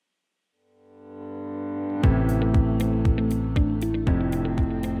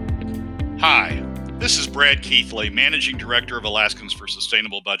Hi, this is Brad Keithley, Managing Director of Alaskans for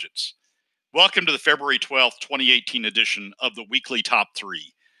Sustainable Budgets. Welcome to the February 12th, 2018 edition of the Weekly Top 3,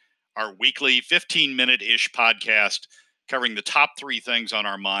 our weekly 15-minute-ish podcast covering the top 3 things on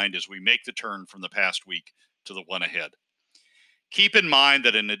our mind as we make the turn from the past week to the one ahead. Keep in mind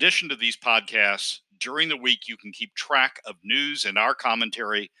that in addition to these podcasts, during the week you can keep track of news and our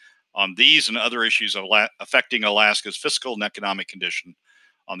commentary on these and other issues affecting Alaska's fiscal and economic condition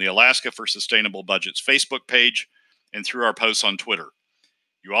on the Alaska for Sustainable Budgets Facebook page and through our posts on Twitter.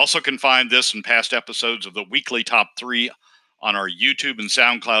 You also can find this and past episodes of the weekly top 3 on our YouTube and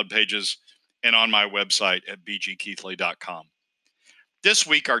SoundCloud pages and on my website at bgkeithley.com. This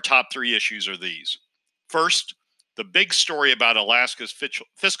week, our top 3 issues are these. First, the big story about Alaska's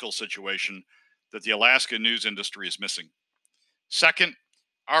fiscal situation that the Alaska news industry is missing. Second,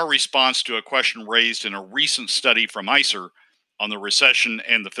 our response to a question raised in a recent study from ISER on the recession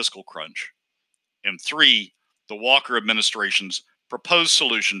and the fiscal crunch. And 3, the Walker administration's proposed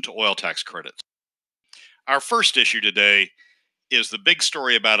solution to oil tax credits. Our first issue today is the big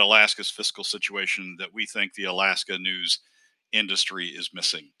story about Alaska's fiscal situation that we think the Alaska news industry is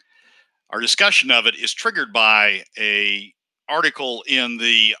missing. Our discussion of it is triggered by an article in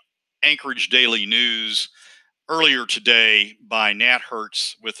the Anchorage Daily News earlier today by Nat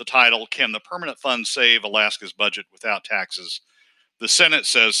Hertz with the title, "Can the Permanent Fund Save Alaska's Budget Without Taxes? The Senate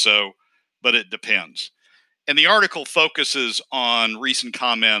says so, but it depends." And the article focuses on recent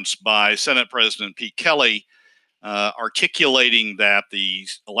comments by Senate President Pete Kelly articulating that the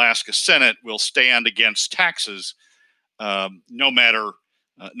Alaska Senate will stand against taxes no matter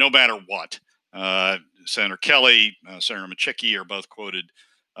what. Senator Kelly, Senator Machicki are both quoted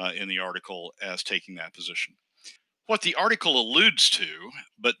in the article as taking that position. What the article alludes to,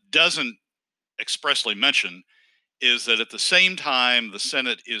 but doesn't expressly mention, is that at the same time the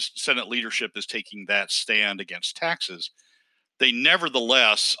Senate leadership is taking that stand against taxes, they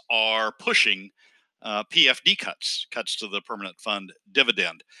nevertheless are pushing PFD cuts to the permanent fund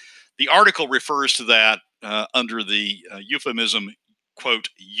dividend. The article refers to that under the euphemism, quote,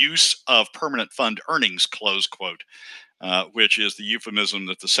 "use of permanent fund earnings," close quote, which is the euphemism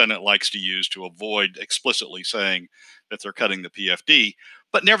that the Senate likes to use to avoid explicitly saying that they're cutting the PFD.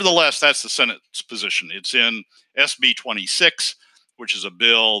 But nevertheless, that's the Senate's position. It's in SB 26, which is a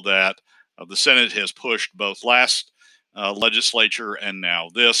bill that the Senate has pushed both last legislature and now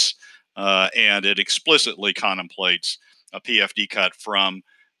this, and it explicitly contemplates a PFD cut from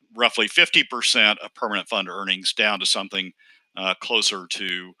roughly 50% of permanent fund earnings down to something closer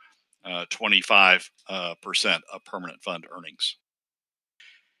to 25% of permanent fund earnings.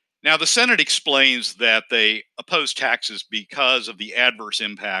 Now, the Senate explains that they oppose taxes because of the adverse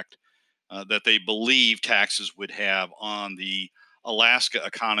impact that they believe taxes would have on the Alaska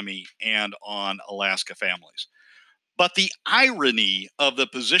economy and on Alaska families. But the irony of the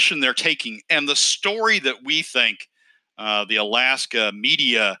position they're taking and the story that we think the Alaska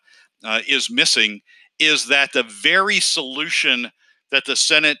media is missing is that the very solution that the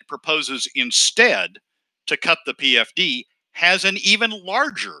Senate proposes instead to cut the PFD has an even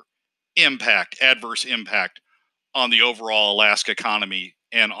larger adverse impact on the overall Alaska economy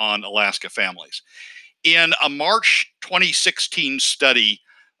and on Alaska families. In a March 2016 study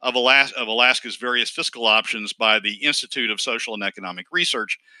of Alaska's various fiscal options by the Institute of Social and Economic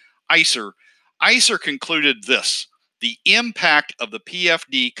Research, ISER concluded this: the impact of the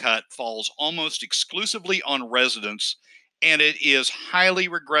PFD cut falls almost exclusively on residents, and it is highly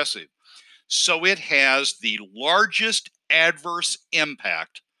regressive. So it has the largest adverse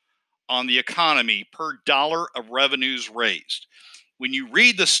impact on the economy per dollar of revenues raised. When you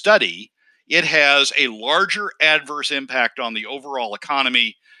read the study, it has a larger adverse impact on the overall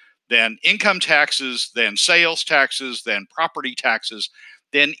economy than income taxes, than sales taxes, than property taxes,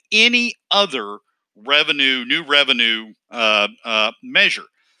 than any other new revenue measure.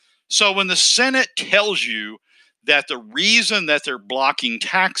 So when the Senate tells you that the reason that they're blocking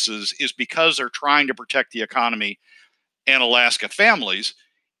taxes is because they're trying to protect the economy and Alaska families,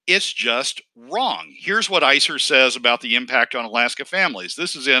 it's just wrong. Here's what ISER says about the impact on Alaska families.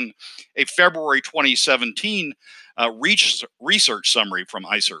 This is in a February 2017 research summary from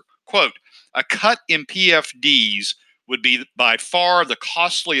ISER. Quote, "A cut in PFDs would be by far the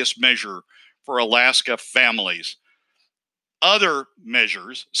costliest measure for Alaska families. Other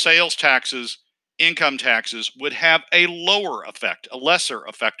measures, sales taxes, income taxes, would have a lesser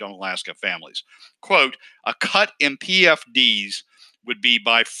effect on Alaska families. Quote, a cut in PFDs would be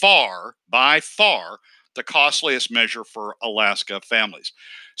by far the costliest measure for Alaska families."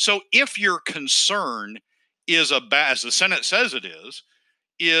 So if your concern is as the Senate says it is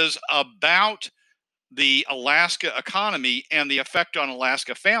is about the Alaska economy and the effect on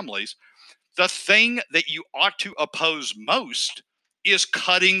Alaska families, the thing that you ought to oppose most is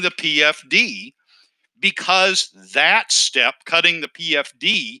cutting the PFD, because that step, cutting the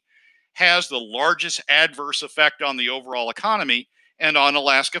PFD, has the largest adverse effect on the overall economy and on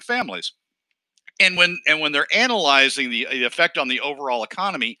Alaska families. And when they're analyzing the effect on the overall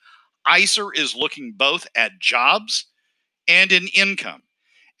economy, ISER is looking both at jobs and in income.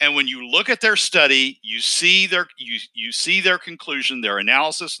 And when you look at their study, you see their conclusion, their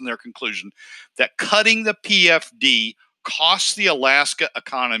analysis, and their conclusion that cutting the PFD costs the Alaska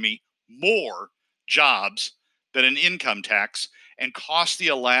economy more jobs than an income tax, and costs the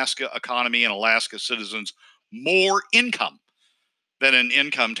Alaska economy and Alaska citizens more income than an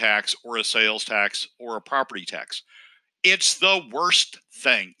income tax or a sales tax or a property tax. It's the worst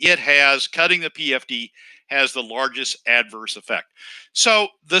thing. Cutting the PFD has the largest adverse effect. So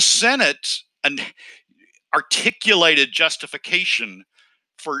the Senate articulated justification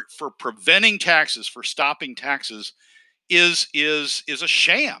for preventing taxes, for stopping taxes, is a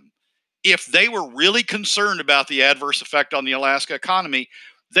sham. If they were really concerned about the adverse effect on the Alaska economy,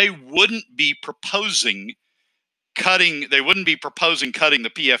 they wouldn't be proposing cutting cutting the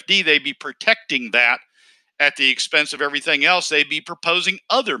PFD. They'd be protecting that at the expense of everything else. They'd be proposing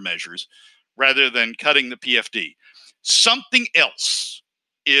other measures rather than cutting the PFD. Something else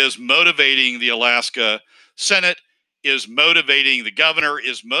is motivating the Alaska Senate, is motivating the governor,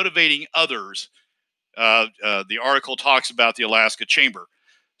 is motivating others. The article talks about the Alaska Chamber.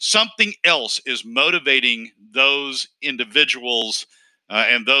 Something else is motivating those individuals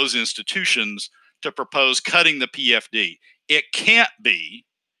and those institutions to propose cutting the PFD. It can't be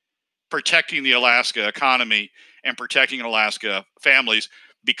protecting the Alaska economy and protecting Alaska families,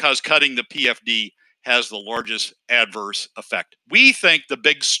 because cutting the PFD has the largest adverse effect. We think the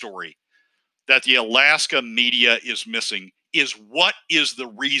big story that the Alaska media is missing is, what is the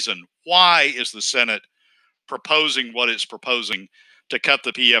reason? Why is the Senate proposing what it's proposing to cut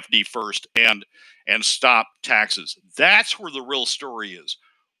the PFD first and stop taxes? That's where the real story is.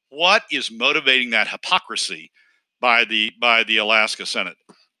 What is motivating that hypocrisy by the Alaska Senate?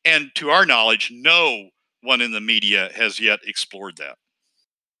 And to our knowledge, no one in the media has yet explored that.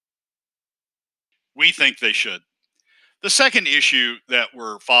 We think they should. The second issue that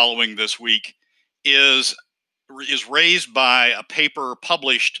we're following this week is is raised by a paper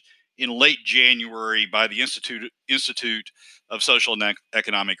published in late January by the Institute of Social and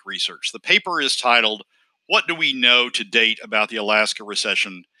Economic Research. The paper is titled, "What Do We Know to Date About the Alaska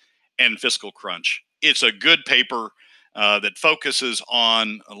Recession and Fiscal Crunch?" It's a good paper that focuses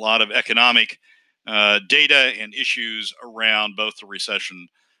on a lot of economic data and issues around both the recession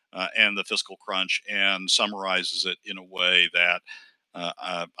and the fiscal crunch, and summarizes it in a way that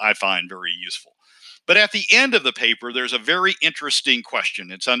I find very useful. But at the end of the paper, there's a very interesting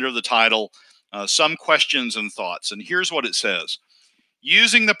question. It's under the title, Some Questions and Thoughts. And here's what it says: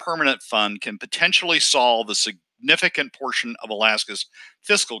 using the permanent fund can potentially solve a significant portion of Alaska's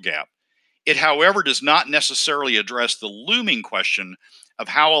fiscal gap. It, however, does not necessarily address the looming question of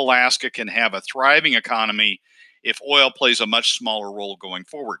how Alaska can have a thriving economy if oil plays a much smaller role going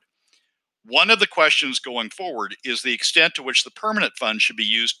forward. One of the questions going forward is the extent to which the permanent fund should be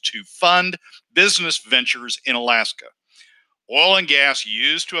used to fund business ventures in Alaska. Oil and gas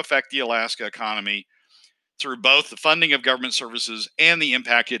used to affect the Alaska economy through both the funding of government services and the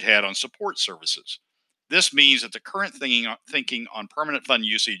impact it had on support services. This means that the current thinking on permanent fund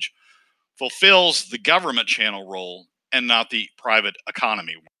usage fulfills the government channel role and not the private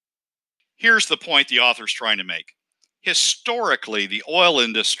economy. Here's the point the author's trying to make. Historically, the oil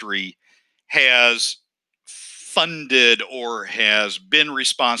industry has funded or has been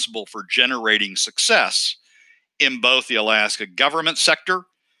responsible for generating success in both the Alaska government sector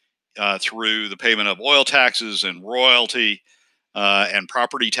through the payment of oil taxes and royalty and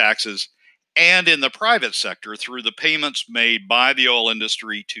property taxes, and in the private sector through the payments made by the oil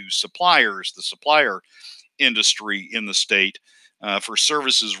industry to suppliers, the supplier industry in the state, for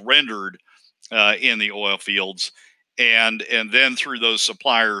services rendered in the oil fields, and then through those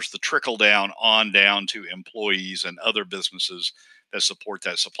suppliers, the trickle down on down to employees and other businesses that support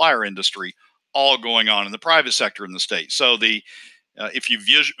that supplier industry, all going on in the private sector in the state. So the if you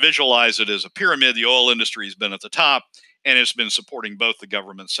visualize it as a pyramid, the oil industry has been at the top, and it's been supporting both the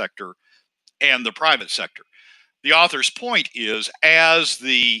government sector and the private sector. The author's point is, as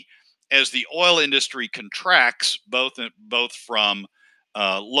the oil industry contracts, both from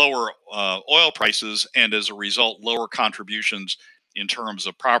lower oil prices, and as a result lower contributions in terms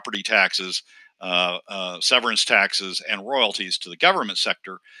of property taxes severance taxes, and royalties to the government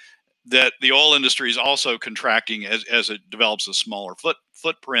sector, that the oil industry is also contracting as it develops a smaller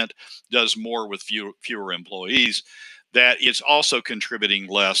footprint, does more with fewer employees, that it's also contributing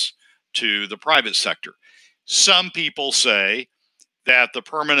less to the private sector. Some people say that the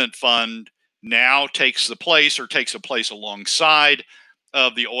permanent fund now takes the place or takes a place alongside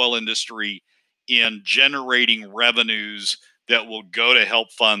of the oil industry in generating revenues that will go to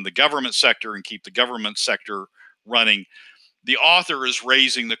help fund the government sector and keep the government sector running. The author is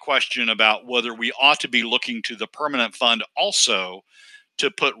raising the question about whether we ought to be looking to the permanent fund also to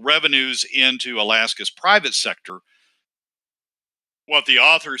put revenues into Alaska's private sector. What the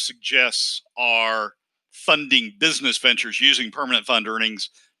author suggests are funding business ventures using permanent fund earnings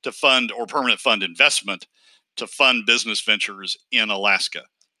to fund, or permanent fund investment to fund business ventures in Alaska.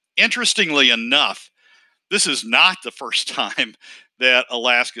 Interestingly enough, this is not the first time that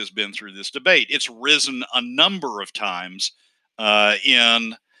Alaska has been through this debate. It's risen a number of times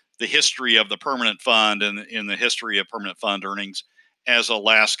in the history of the permanent fund and in the history of permanent fund earnings as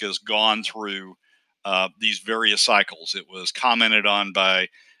Alaska's gone through these various cycles. It was commented on by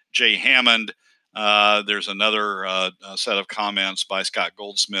Jay Hammond. There's another set of comments by Scott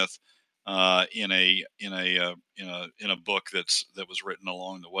Goldsmith in a book that was written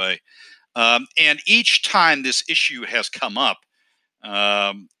along the way. And each time this issue has come up,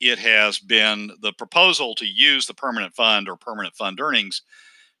 it has been the proposal to use the permanent fund or permanent fund earnings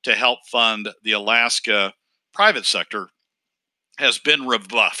to help fund the Alaska private sector has been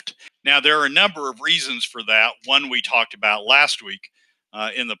rebuffed. Now, there are a number of reasons for that. One we talked about last week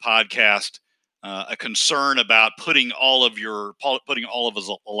in the podcast, a concern about putting all of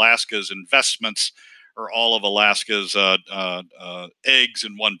Alaska's investments or all of Alaska's eggs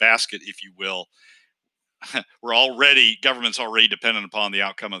in one basket, if you will. Government's already dependent upon the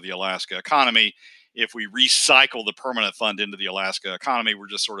outcome of the Alaska economy. If we recycle the permanent fund into the Alaska economy, we're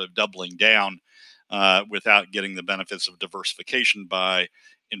just sort of doubling down without getting the benefits of diversification by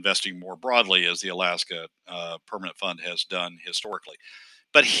investing more broadly, as the Alaska permanent fund has done historically.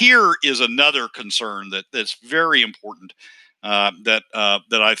 But here is another concern that's very important that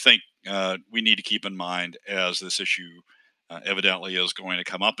I think we need to keep in mind as this issue evidently is going to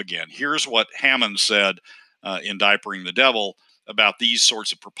come up again. Here's what Hammond said in Diapering the Devil about these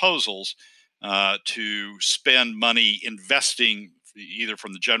sorts of proposals to spend money investing either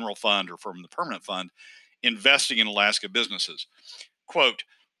from the general fund or from the permanent fund, investing in Alaska businesses. Quote,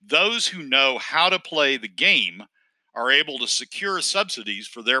 those who know how to play the game are able to secure subsidies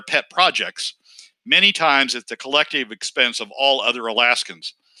for their pet projects, many times at the collective expense of all other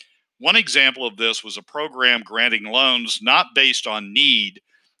Alaskans. One example of this was a program granting loans not based on need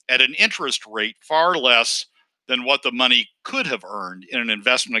at an interest rate far less than what the money could have earned in an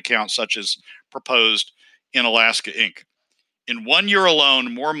investment account such as proposed in Alaska Inc. In 1 year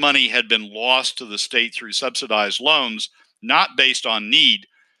alone, more money had been lost to the state through subsidized loans not based on need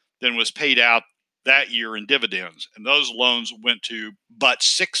than was paid out that year in dividends. And those loans went to but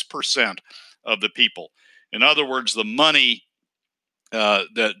 6% of the people. In other words, the money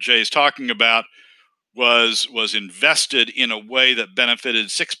that Jay is talking about was invested in a way that benefited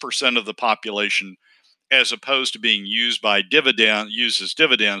 6% of the population, as opposed to being used as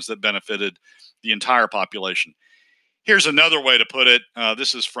dividends that benefited the entire population. Here's another way to put it.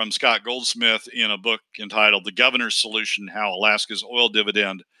 This is from Scott Goldsmith in a book entitled "The Governor's Solution: How Alaska's Oil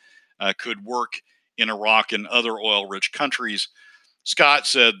Dividend Could Work in Iraq and Other Oil-Rich Countries." Scott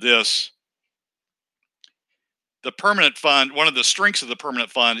said this: the permanent fund, one of the strengths of the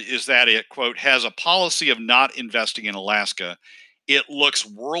permanent fund is that it, quote, has a policy of not investing in Alaska. It looks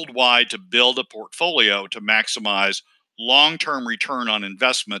worldwide to build a portfolio to maximize long-term return on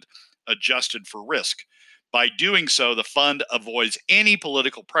investment adjusted for risk. By doing so, the fund avoids any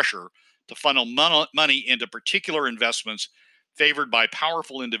political pressure to funnel money into particular investments favored by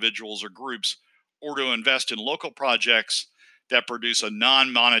powerful individuals or groups, or to invest in local projects that produce a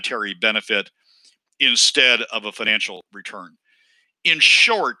non-monetary benefit instead of a financial return. In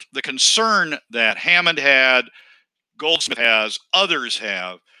short, the concern that Hammond had, Goldsmith has, others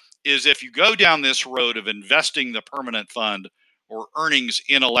have, is if you go down this road of investing the permanent fund or earnings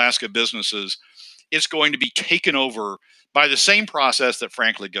in Alaska businesses, it's going to be taken over by the same process that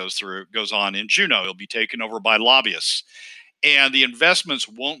frankly goes on in Juneau. It'll be taken over by lobbyists. And the investments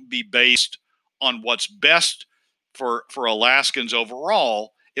won't be based on what's best for Alaskans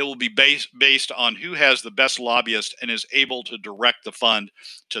overall. It will be based on who has the best lobbyist and is able to direct the fund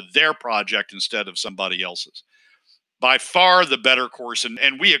to their project instead of somebody else's. By far the better course,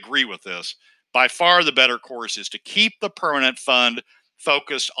 and we agree with this, by far the better course is to keep the permanent fund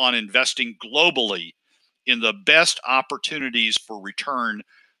focused on investing globally in the best opportunities for return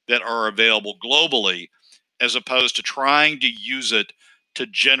that are available globally, as opposed to trying to use it to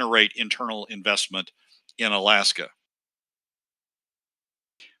generate internal investment in Alaska.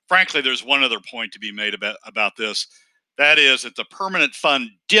 Frankly, there's one other point to be made about this. That is that the permanent fund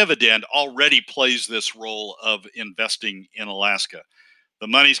dividend already plays this role of investing in Alaska. The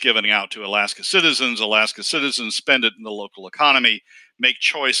money's given out to Alaska citizens. Alaska citizens spend it in the local economy, make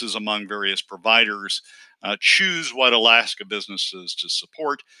choices among various providers, choose what Alaska businesses to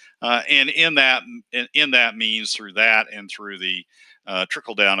support, and in that means through that and through the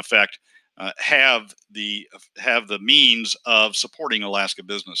trickle down effect, have the means of supporting Alaska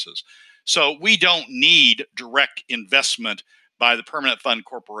businesses. So we don't need direct investment by the Permanent Fund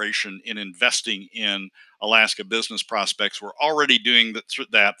Corporation in investing in Alaska business prospects. We're already doing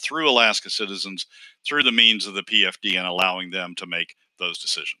that through Alaska citizens, through the means of the PFD, and allowing them to make those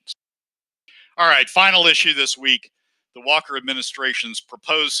decisions. All right, final issue this week, the Walker administration's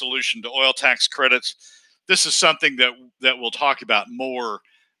proposed solution to oil tax credits. This is something that we'll talk about more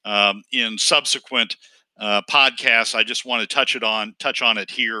in subsequent podcasts. I just want to touch on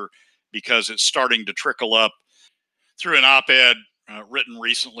it here because it's starting to trickle up through an op-ed written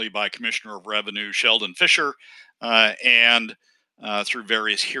recently by Commissioner of Revenue Sheldon Fisher, and through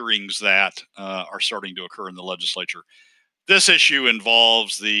various hearings that are starting to occur in the legislature. This issue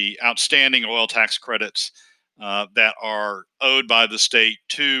involves the outstanding oil tax credits that are owed by the state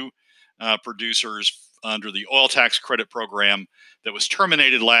to producers under the oil tax credit program that was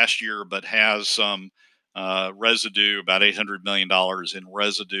terminated last year, but has some residue, about $800 million in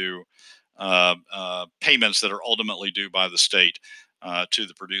residue payments that are ultimately due by the state to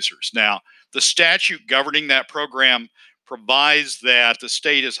the producers. Now, the statute governing that program provides that the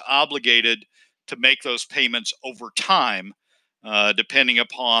state is obligated to make those payments over time, depending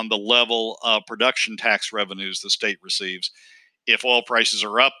upon the level of production tax revenues the state receives. If oil prices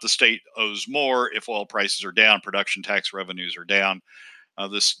are up, the state owes more. If oil prices are down, production tax revenues are down.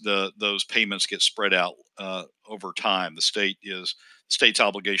 Those payments get spread out over time. The state's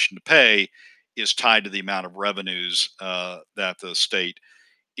obligation to pay is tied to the amount of revenues that the state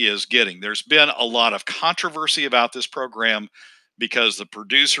is getting. There's been a lot of controversy about this program because the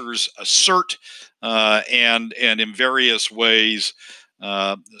producers assert and in various ways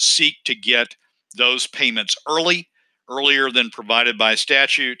seek to get those payments earlier than provided by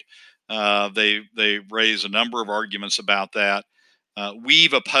statute. They raise a number of arguments about that.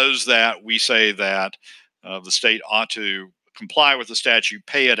 We've opposed that. We say that the state ought to comply with the statute,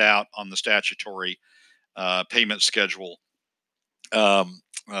 pay it out on the statutory payment schedule. But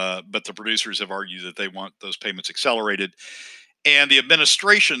the producers have argued that they want those payments accelerated. And the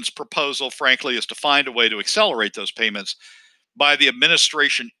administration's proposal, frankly, is to find a way to accelerate those payments by the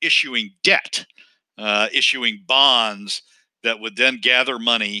administration issuing debt, issuing bonds that would then gather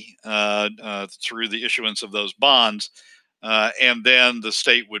money through the issuance of those bonds. And then the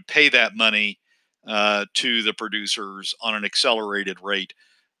state would pay that money to the producers on an accelerated rate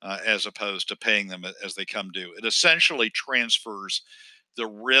as opposed to paying them as they come due. It essentially transfers the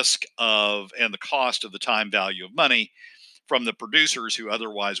risk of and the cost of the time value of money from the producers who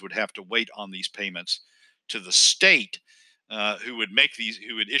otherwise would have to wait on these payments to the state, who would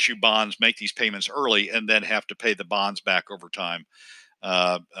issue bonds, make these payments early, and then have to pay the bonds back over time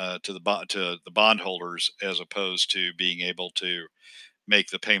to the bondholders, as opposed to being able to make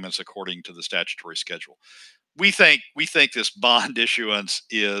the payments according to the statutory schedule. We think this bond issuance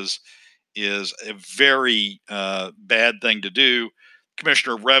is a very bad thing to do.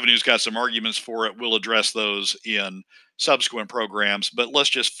 Commissioner of Revenue's got some arguments for it. We'll address those in subsequent programs, but let's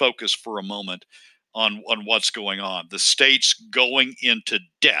just focus for a moment on what's going on. The state's going into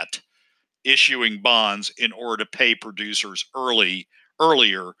debt, issuing bonds in order to pay producers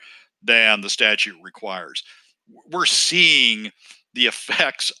earlier than the statute requires. We're seeing the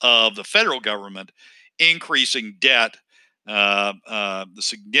effects of the federal government increasing debt, the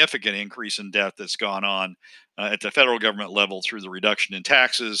significant increase in debt that's gone on at the federal government level through the reduction in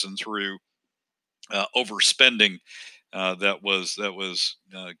taxes and through overspending that was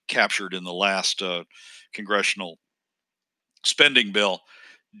captured in the last congressional spending bill.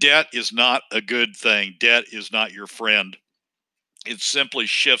 Debt is not a good thing. Debt is not your friend. It simply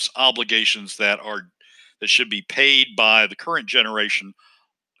shifts obligations that should be paid by the current generation,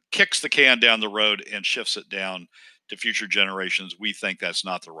 kicks the can down the road and shifts it down to future generations. We think that's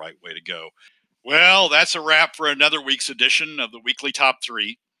not the right way to go. Well, that's a wrap for another week's edition of the Weekly Top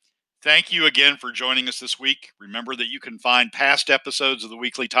 3. Thank you again for joining us this week. Remember that you can find past episodes of the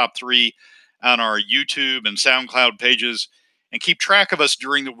Weekly Top 3 on our YouTube and SoundCloud pages. and keep track of us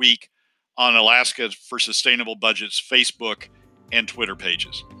during the week on Alaska for Sustainable Budgets Facebook and Twitter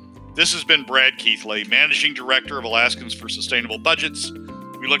pages. This has been Brad Keithley, Managing Director of Alaskans for Sustainable Budgets.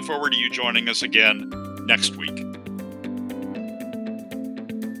 We look forward to you joining us again next week.